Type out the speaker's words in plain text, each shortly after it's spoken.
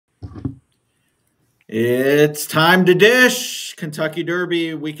It's time to dish. Kentucky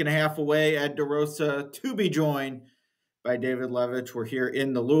Derby, week and a half away at DeRosa, to be joined by David Levitch. We're here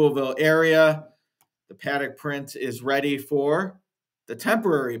in the Louisville area. The Paddock Prince is ready for the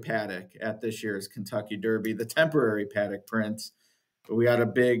temporary paddock at this year's Kentucky Derby, the temporary Paddock Prince. But we got a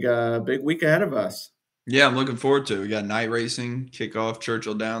big week ahead of us. Yeah, I'm looking forward to it. We got night racing, kickoff,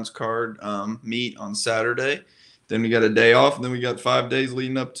 Churchill Downs card, meet on Saturday. Then we got a day off, and then we got 5 days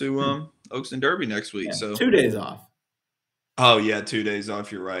leading up to Oaks and Derby next week. Yeah, So 2 days off. Oh yeah, 2 days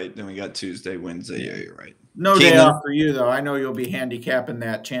off. You're right. Then we got Tuesday, Wednesday. Yeah, you're right. No day Keeneland. off for you, though. I know you'll be handicapping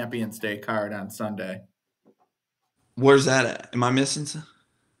that Champions Day card on Sunday. Where's that at? Am I missing some?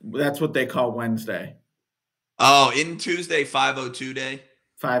 That's what they call Wednesday. Oh, in Tuesday, 502 day.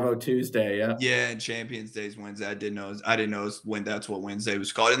 50 Tuesday, yeah. Yeah, and Champions Day's Wednesday. I didn't know when that's what Wednesday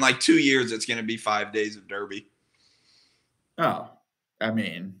was called. In like 2 years, it's going to be 5 days of Derby. Oh, I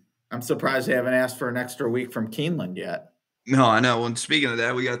mean, I'm surprised they haven't asked for an extra week from Keeneland yet. No, I know. And speaking of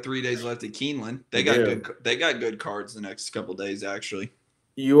that, we got 3 days left at Keeneland. They got good cards the next couple days, actually.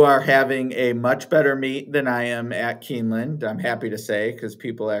 You are having a much better meet than I am at Keeneland, I'm happy to say, because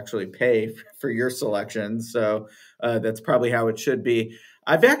people actually pay for your selections. So that's probably how it should be.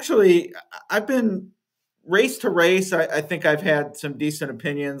 I've been race to race. I think I've had some decent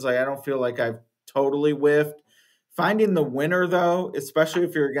opinions. I don't feel like I've totally whiffed. Finding the winner, though, especially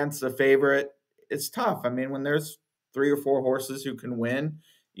if you're against the favorite, it's tough. I mean, when there's 3 or 4 horses who can win,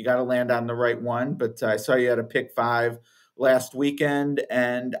 you got to land on the right one. But I saw you had a pick 5 last weekend,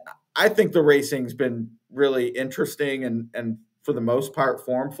 and I think the racing's been really interesting and for the most part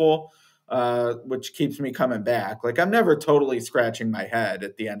formful, which keeps me coming back. Like, I'm never totally scratching my head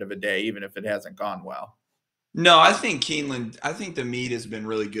at the end of a day, even if it hasn't gone well. No, I think the meet has been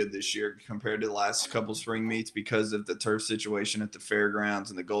really good this year compared to the last couple spring meets because of the turf situation at the fairgrounds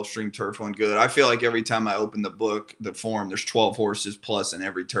and the Gulfstream turf went good. I feel like every time I open the form, there's 12 horses plus in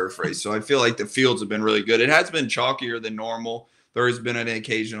every turf race. So I feel like the fields have been really good. It has been chalkier than normal. There has been an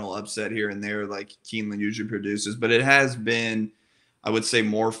occasional upset here and there like Keeneland usually produces, but it has been, I would say,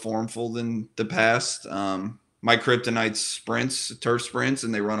 more formful than the past. My kryptonite's sprints, turf sprints,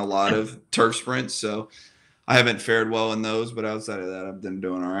 and they run a lot of turf sprints. So I haven't fared well in those, but outside of that, I've been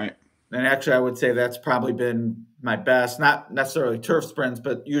doing all right. And actually, I would say that's probably been my best, not necessarily turf sprints,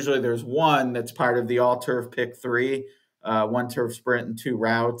 but usually there's one that's part of the all turf pick 3, 1 turf sprint and 2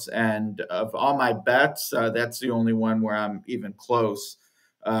 routes. And of all my bets, that's the only one where I'm even close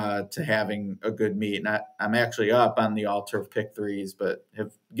to having a good meet. And I'm actually up on the all turf pick 3s, but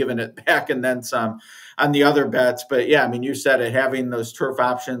have given it back and then some on the other bets. But yeah, I mean, you said it, having those turf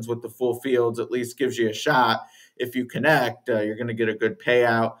options with the full fields at least gives you a shot. If you connect, you're going to get a good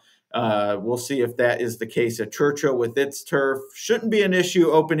payout. We'll see if that is the case at Churchill with its turf. Shouldn't be an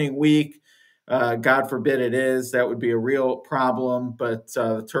issue opening week. God forbid it is. That would be a real problem. But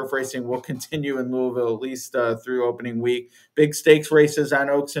the turf racing will continue in Louisville, at least through opening week. Big stakes races on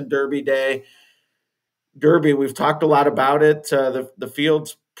Oaks and Derby Day. Derby, we've talked a lot about it. The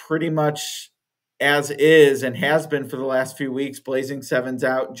field's pretty much as is and has been for the last few weeks. Blazing Sevens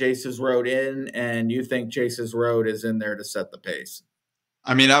out, Jace's Road in, and you think Jace's Road is in there to set the pace.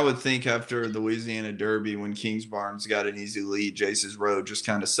 I mean, I would think after the Louisiana Derby, when Kingsbarns got an easy lead, Jace's Road just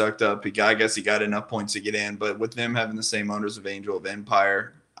kind of sucked up. I guess he got enough points to get in, but with them having the same owners of Angel of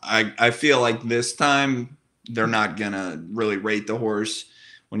Empire, I feel like this time they're not going to really rate the horse.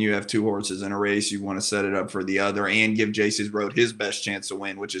 When you have 2 horses in a race, you want to set it up for the other and give Jace's Road his best chance to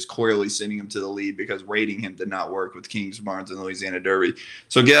win, which is clearly sending him to the lead because rating him did not work with Kingsbarns and the Louisiana Derby.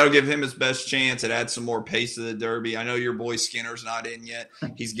 So that'll give him his best chance. It adds some more pace to the Derby. I know your boy Skinner's not in yet.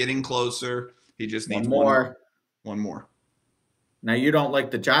 He's getting closer. He just needs one more. Now, you don't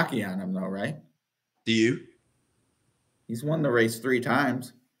like the jockey on him, though, right? Do you? He's won the race 3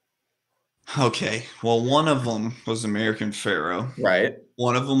 times. Okay. Well, one of them was American Pharaoh. Right.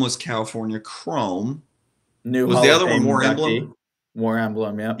 One of them was California Chrome. Was the other one War Emblem? War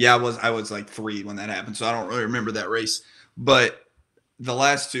Emblem, yeah. Yeah, I was like 3 when that happened, so I don't really remember that race. But the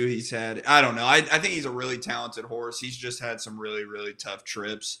last 2 he's had, I don't know. I think he's a really talented horse. He's just had some really, really tough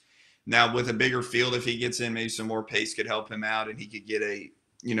trips. Now, with a bigger field, if he gets in, maybe some more pace could help him out, and he could get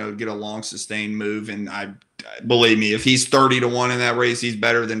a long sustained move. And believe me, if he's 30-1 in that race, he's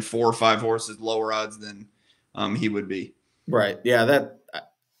better than 4 or 5 horses lower odds than he would be. Right. Yeah,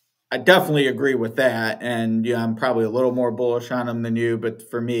 I definitely agree with that. And yeah, I'm probably a little more bullish on him than you. But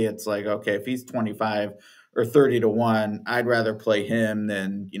for me, it's like, okay, if he's 25 or 30-1, I'd rather play him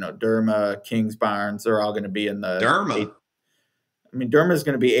than, Derma, Kingsbarns. They're all going to be in the Derma. Derma's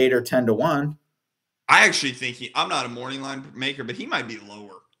going to be 8 or 10-1. I actually think I'm not a morning line maker, but he might be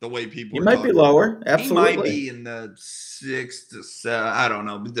lower. the way people He are might be talking. lower. He might Absolutely. be in the 6 to 7. I don't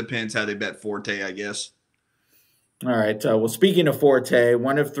know. It depends how they bet Forte, I guess. All right. Well, speaking of Forte,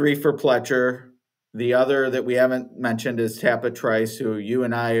 one of three for Pletcher. The other that we haven't mentioned is Tapit Trice, who you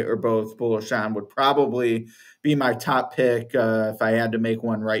and I are both bullish on, would probably be my top pick if I had to make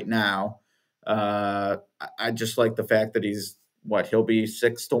one right now. I just like the fact that he'll be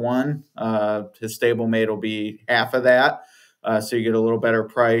 6 to 1. His stablemate will be half of that. So you get a little better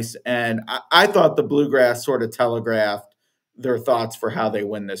price. And I thought the Bluegrass sort of telegraphed their thoughts for how they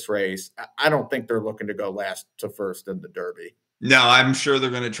win this race. I don't think they're looking to go last to first in the Derby. No, I'm sure they're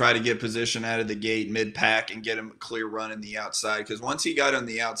going to try to get position out of the gate mid pack and get him a clear run in the outside. Because once he got on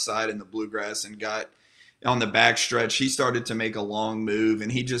the outside in the Bluegrass and got on the back stretch, he started to make a long move,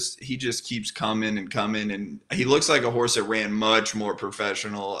 and he just keeps coming and coming, and he looks like a horse that ran much more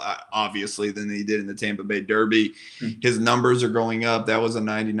professional, obviously, than he did in the Tampa Bay Derby. His numbers are going up. That was a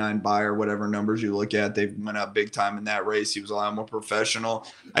 99 buyer, whatever numbers you look at. They went up big time in that race. He was a lot more professional.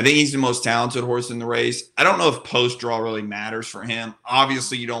 I think he's the most talented horse in the race. I don't know if post draw really matters for him.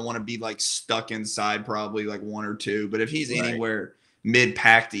 Obviously, you don't want to be like stuck inside probably like 1 or 2, but if he's anywhere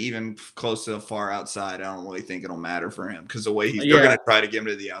mid-pack to even close to the far outside, I don't really think it'll matter for him because the way they're going to try to get him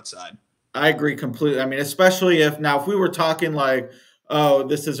to the outside. I agree completely. I mean, especially if we were talking like, oh,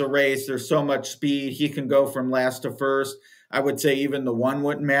 this is a race, there's so much speed, he can go from last to first. I would say even the 1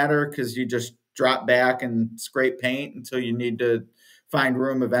 wouldn't matter because you just drop back and scrape paint until you need to find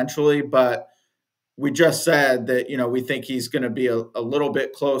room eventually. But we just said that, we think he's going to be a little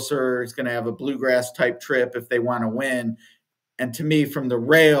bit closer. He's going to have a Bluegrass type trip if they want to win. And to me, from the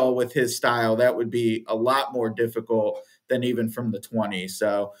rail with his style, that would be a lot more difficult than even from the 20.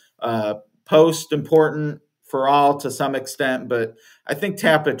 So post important for all to some extent, but I think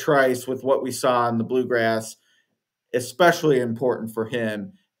Tapit Trice with what we saw in the Bluegrass, especially important for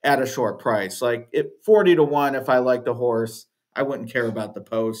him at a short price. Like at 40 to 1, if I like the horse, I wouldn't care about the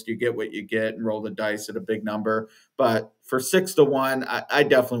post. You get what you get and roll the dice at a big number. But for 6 to 1, I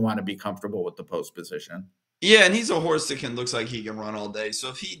definitely want to be comfortable with the post position. Yeah, and he's a horse that looks like he can run all day. So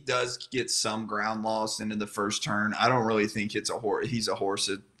if he does get some ground loss into the first turn, I don't really think it's a horse. He's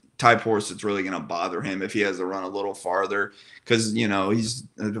a type horse that's really going to bother him if he has to run a little farther because he's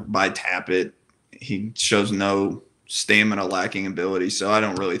by Tapit. He shows no stamina lacking ability, so I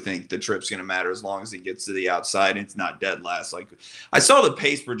don't really think the trip's going to matter as long as he gets to the outside and it's not dead last. Like I saw the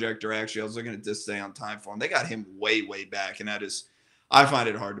pace projector actually. I was looking at this today on Timeform. They got him way back, and I find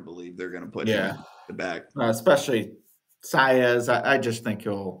it hard to believe they're going to put him the back, especially Saez. I just think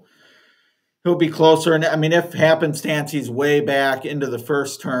he'll be closer. And I mean, if happenstance he's way back into the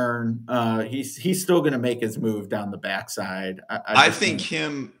first turn, he's still going to make his move down the backside. I think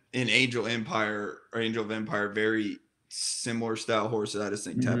him in Angel of Empire, very similar style horses. I just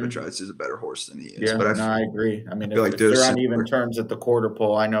think Tapit Trice is a better horse than he is. Yeah, but I agree. I mean, if they're on even terms at the quarter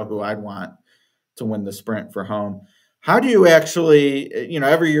pole, I know who I'd want to win the sprint for home. How do you actually,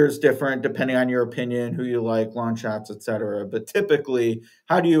 every year is different depending on your opinion, who you like, long shots, et cetera. But typically,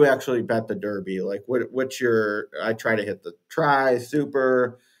 how do you actually bet the Derby? Like, I try to hit the try,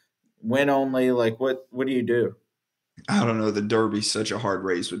 super, win only. Like, what do you do? I don't know. The Derby's such a hard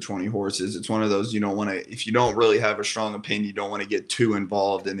race with 20 horses. It's one of those you don't want to, if you don't really have a strong opinion, you don't want to get too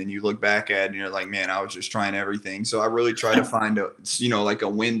involved. And then you look back at it and you're like, man, I was just trying everything. So I really try to find like a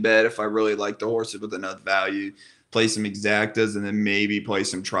win bet if I really like the horses with enough value. Play some exactas and then maybe play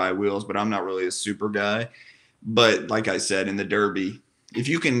some tri wheels, but I'm not really a super guy. But like I said, in the Derby, if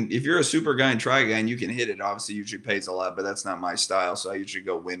you're a super guy and try guy and you can hit it, obviously usually pays a lot, but that's not my style. So I usually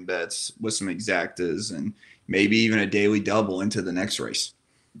go win bets with some exactas and maybe even a daily double into the next race.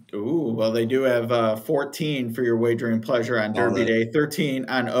 Ooh, well, they do have 14 for your wagering pleasure on Derby Day, 13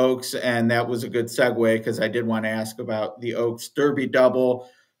 on Oaks, and that was a good segue because I did want to ask about the Oaks Derby double.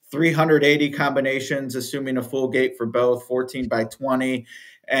 380 combinations, assuming a full gate for both, 14 by 20.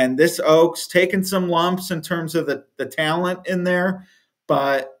 And this Oaks taking some lumps in terms of the talent in there,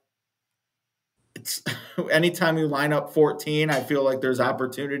 but it's anytime you line up 14, I feel like there's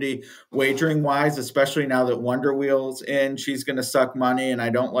opportunity wagering wise, especially now that Wonder Wheel's in. She's going to suck money, and I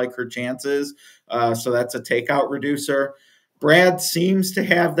don't like her chances. So that's a takeout reducer. Brad seems to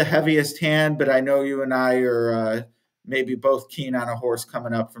have the heaviest hand, but I know you and I are maybe both keen on a horse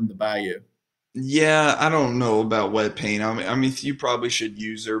coming up from the Bayou. Yeah, I don't know about Wet Paint. I mean, you probably should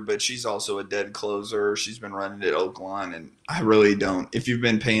use her, but she's also a dead closer. She's been running at Oaklawn, and I really don't. If you've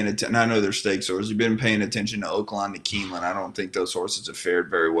been paying attention, I know they're stakes horses. You've been paying attention to Oaklawn to Keeneland. I don't think those horses have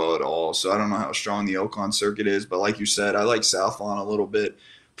fared very well at all. So I don't know how strong the Oaklawn circuit is, but like you said, I like South Lawn a little bit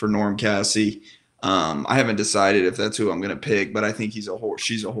for Norm Cassie. I haven't decided if that's who I'm going to pick, but I think he's a horse.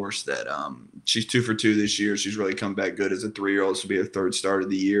 She's a horse that she's 2 for 2 this year. She's really come back good as a 3-year-old. This will be her third start of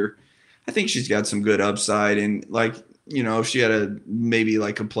the year. I think she's got some good upside, and like if she had a maybe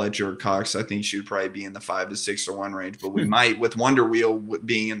like a Pletcher or Cox, I think she would probably be in the 5 to 6 to 1 range. But we might, with Wonder Wheel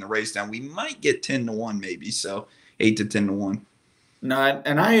being in the race now, we might get 10 to 1 maybe. So 8 to 10 to 1. No,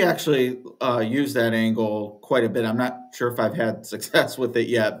 and I actually use that angle quite a bit. I'm not sure if I've had success with it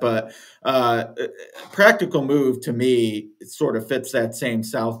yet, but practical move to me, it sort of fits that same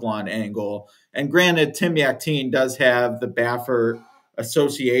South Lawn angle. And granted, Tim Yakteen does have the Baffert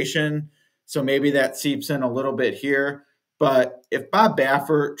association, so maybe that seeps in a little bit here. But if Bob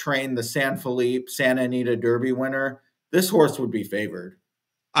Baffert trained the San Felipe Santa Anita Derby winner, this horse would be favored.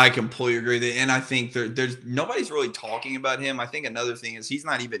 I completely agree with it. And I think there's nobody's really talking about him. I think another thing is he's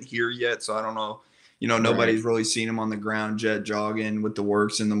not even here yet. So I don't know. Nobody's really seen him on the ground jet jogging with the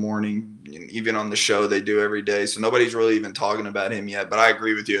works in the morning, even on the show they do every day. So nobody's really even talking about him yet. But I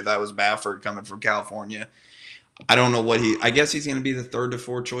agree with you. If that was Baffert coming from California, I don't know I guess he's going to be the 3rd to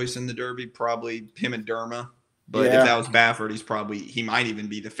 4th choice in the Derby, probably him and Derma. But if that was Baffert, he might even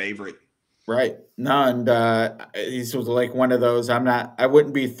be the favorite. Right. No, and he's like one of those. I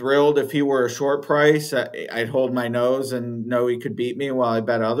wouldn't be thrilled if he were a short price. I'd hold my nose and know he could beat me while I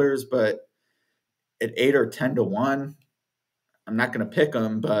bet others. But at 8 or 10 to 1, I'm not going to pick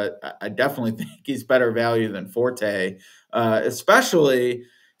him, but I definitely think he's better value than Forte, especially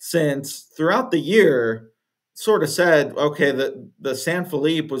since throughout the year, sort of said, okay, the San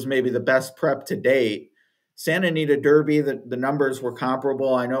Felipe was maybe the best prep to date. Santa Anita Derby, the numbers were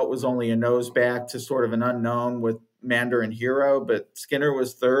comparable. I know it was only a nose back to sort of an unknown with Mandarin Hero, but Skinner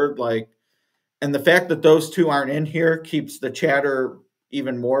was third. And the fact that those two aren't in here keeps the chatter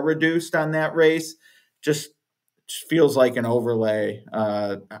even more reduced on that race. Just feels like an overlay.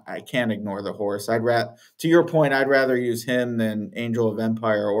 I can't ignore the horse. To your point, I'd rather use him than Angel of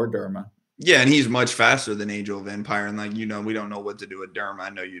Empire or Derma. Yeah, and he's much faster than Angel of Empire. And we don't know what to do with Derma. I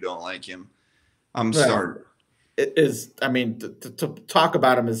know you don't like him. I'm sorry. It is. I mean, to talk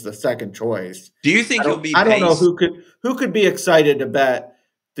about him as the second choice. Do you think he'll be? I don't know who could be excited to bet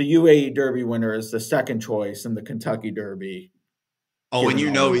the UAE Derby winner is the second choice in the Kentucky Derby. Oh, and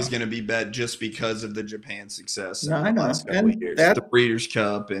he's going to be bet just because of the Japan success in the last couple of years, the Breeders'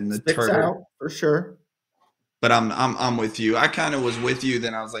 Cup and the Turf for sure. But I'm with you. I kind of was with you.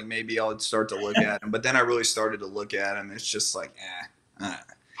 Then I was like, maybe I'll start to look at him. But then I really started to look at him. It's just like,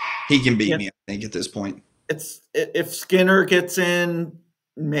 he can beat me. I think at this point. If Skinner gets in,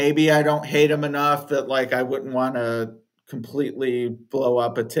 maybe I don't hate him enough that I wouldn't want to completely blow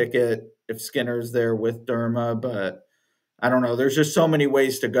up a ticket if Skinner's there with Derma, but I don't know. There's just so many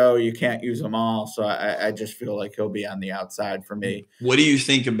ways to go. You can't use them all. So I just feel like he'll be on the outside for me. What do you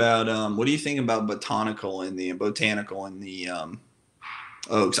think about Botanical in the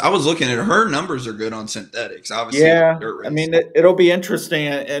Oaks? I was looking at her numbers are good on synthetics. Obviously, yeah. I mean, it'll be interesting,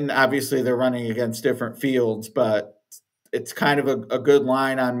 and obviously they're running against different fields, but it's kind of a good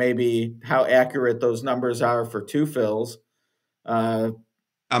line on maybe how accurate those numbers are for two fills.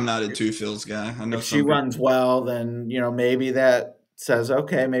 I'm not a two fills guy. I know if she runs well, then maybe that says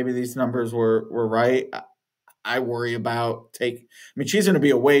okay, maybe these numbers were right. I worry about she's going to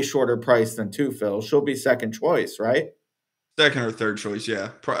be a way shorter price than two fills. She'll be second choice, right? Second or third choice, yeah.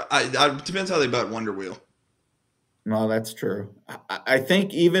 It depends how they bet Wonder Wheel. No, that's true. I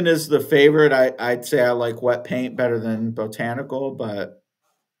think even as the favorite, I'd say I like Wet Paint better than Botanical, but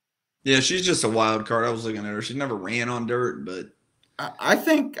yeah, she's just a wild card. I was looking at her; she never ran on dirt, but I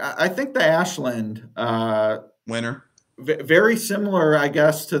think the Ashland winner very similar, I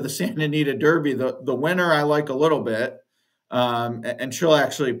guess, to the Santa Anita Derby. The winner I like a little bit, and she'll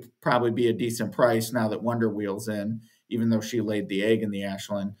actually probably be a decent price now that Wonder Wheel's in, even though she laid the egg in the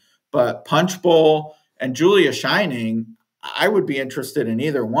Ashland. But Punch Bowl and Julia Shining, I would be interested in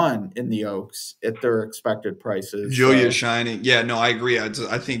either one in the Oaks at their expected prices. Julia Shining. Yeah, no, I agree. I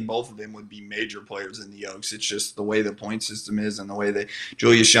think both of them would be major players in the Oaks. It's just the way the point system is and the way that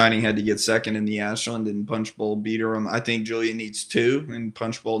Julia Shining had to get second in the Ashland and Punch Bowl beat her. I think Julia needs 2 and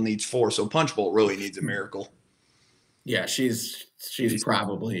Punch Bowl needs 4. So Punch Bowl really needs a miracle. Yeah, she's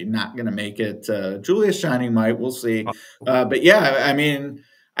probably not going to make it. Julia Shining might. We'll see. But yeah, I mean,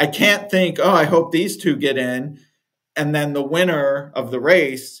 I can't think, I hope these two get in. And then the winner of the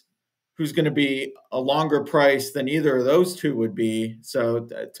race, who's going to be a longer price than either of those two would be. So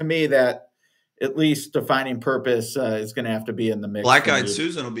to me, that at least defining purpose is going to have to be in the mix. Black Eyed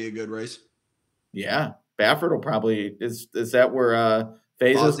Susan will be a good race. Yeah. Baffert will probably – is that where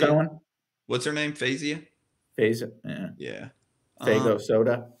Faza's going? What's her name? Fazia? Faza, yeah. Yeah. Fago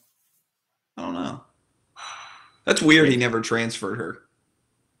Soda. I don't know. That's weird. He Maybe. never transferred her.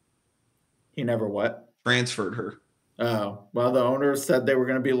 He never what? Transferred her. Oh, well, the owners said they were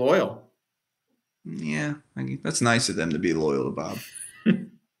going to be loyal. Yeah, that's nice of them to be loyal to Bob.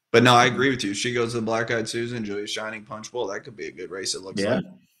 But no, I agree with you. She goes to the Black Eyed Susan, Julia Shining, Punch Bowl. That could be a good race, it looks like.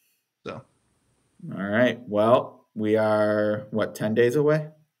 So. All right. Well, we are, what, 10 days away?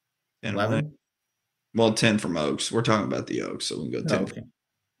 11? Well, 10 from Oaks. We're talking about the Oaks, so we can go 10 okay.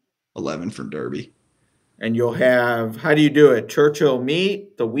 11 from Derby. And you'll have, how do you do it? Churchill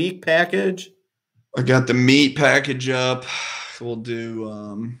meat, the week package? I got the meat package up. We'll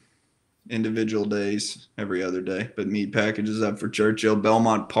do individual days every other day, but meat package is up for Churchill.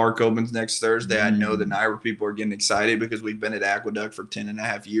 Belmont Park opens next Thursday. I know the Naira people are getting excited because we've been at Aqueduct for 10 and a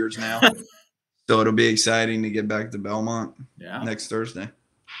half years now. So it'll be exciting to get back to Belmont next Thursday.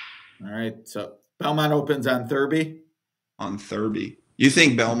 All right. So Belmont opens on Thurby? On Thurby. You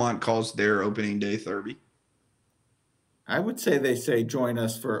think Belmont calls their opening day Thurby? I would say they say join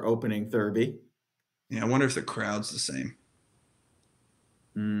us for opening Thurby. Yeah, I wonder if the crowd's the same.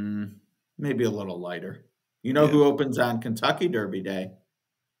 Maybe a little lighter. You know who opens on Kentucky Derby Day?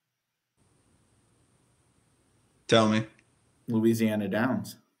 Tell me. Louisiana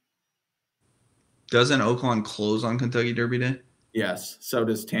Downs. Doesn't Oakland close on Kentucky Derby Day? Yes. So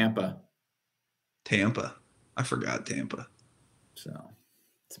does Tampa. Tampa. I forgot Tampa. So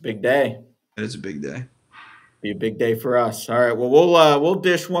it's a big day. It is a big day. Be a big day for us. All right. Well, we'll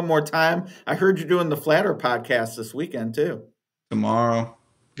dish one more time. I heard you're doing the Flatter podcast this weekend too. Tomorrow.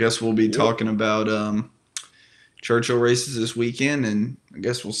 Guess we'll be talking about Churchill races this weekend, and I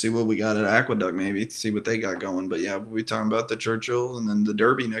guess we'll see what we got at Aqueduct, maybe see what they got going. But yeah, we'll be talking about the Churchill and then the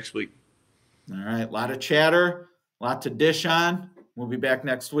Derby next week. All right. A lot of chatter, a lot to dish on. We'll be back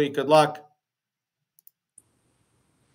next week. Good luck.